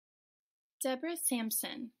Deborah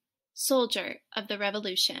Sampson, soldier of the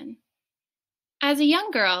Revolution. As a young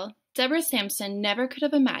girl, Deborah Sampson never could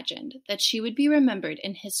have imagined that she would be remembered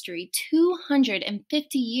in history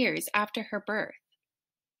 250 years after her birth.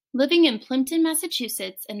 Living in Plimpton,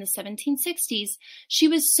 Massachusetts in the 1760s, she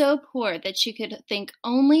was so poor that she could think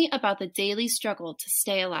only about the daily struggle to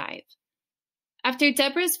stay alive. After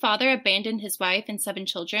Deborah's father abandoned his wife and 7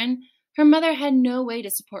 children, her mother had no way to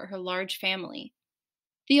support her large family.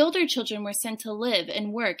 The older children were sent to live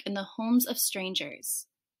and work in the homes of strangers.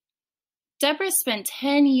 Deborah spent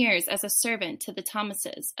 10 years as a servant to the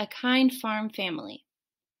Thomases, a kind farm family.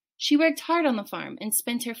 She worked hard on the farm and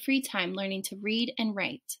spent her free time learning to read and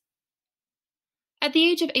write. At the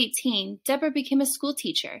age of 18, Deborah became a school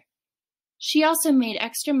teacher. She also made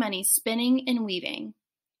extra money spinning and weaving.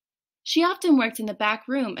 She often worked in the back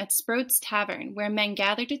room at Sproat's Tavern, where men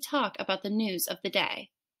gathered to talk about the news of the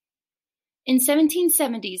day. In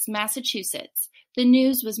 1770s Massachusetts, the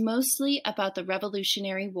news was mostly about the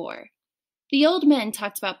Revolutionary War. The old men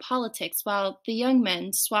talked about politics while the young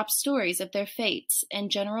men swapped stories of their fates and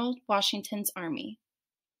General Washington's army.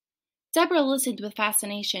 Deborah listened with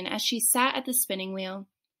fascination as she sat at the spinning wheel.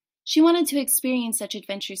 She wanted to experience such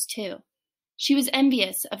adventures too. She was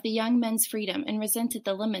envious of the young men's freedom and resented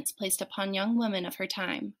the limits placed upon young women of her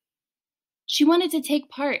time. She wanted to take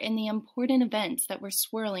part in the important events that were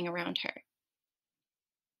swirling around her.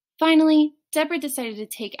 Finally, Deborah decided to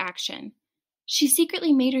take action. She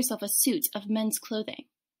secretly made herself a suit of men's clothing.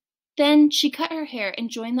 Then she cut her hair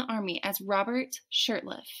and joined the army as Robert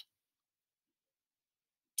Shirtliff.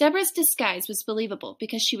 Deborah's disguise was believable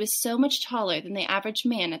because she was so much taller than the average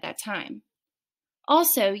man at that time.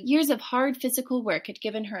 Also, years of hard physical work had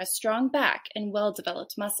given her a strong back and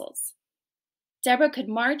well-developed muscles. Deborah could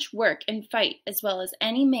march, work, and fight as well as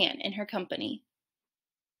any man in her company.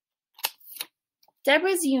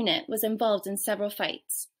 Deborah's unit was involved in several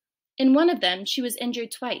fights. In one of them, she was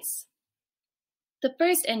injured twice. The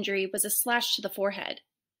first injury was a slash to the forehead.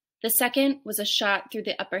 The second was a shot through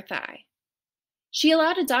the upper thigh. She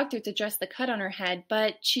allowed a doctor to dress the cut on her head,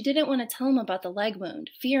 but she didn't want to tell him about the leg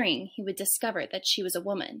wound, fearing he would discover that she was a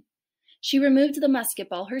woman. She removed the musket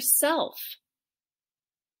ball herself.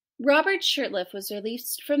 Robert Shirtliff was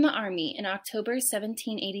released from the army in October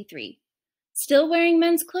 1783. Still wearing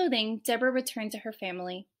men's clothing, Deborah returned to her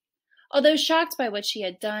family. Although shocked by what she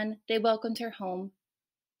had done, they welcomed her home.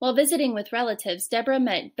 While visiting with relatives, Deborah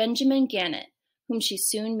met Benjamin Gannett, whom she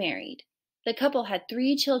soon married. The couple had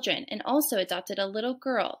 3 children and also adopted a little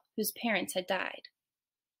girl whose parents had died.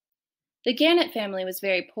 The Gannett family was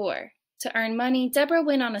very poor. To earn money, Deborah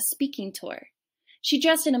went on a speaking tour. She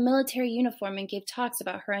dressed in a military uniform and gave talks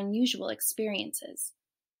about her unusual experiences.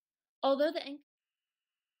 Although the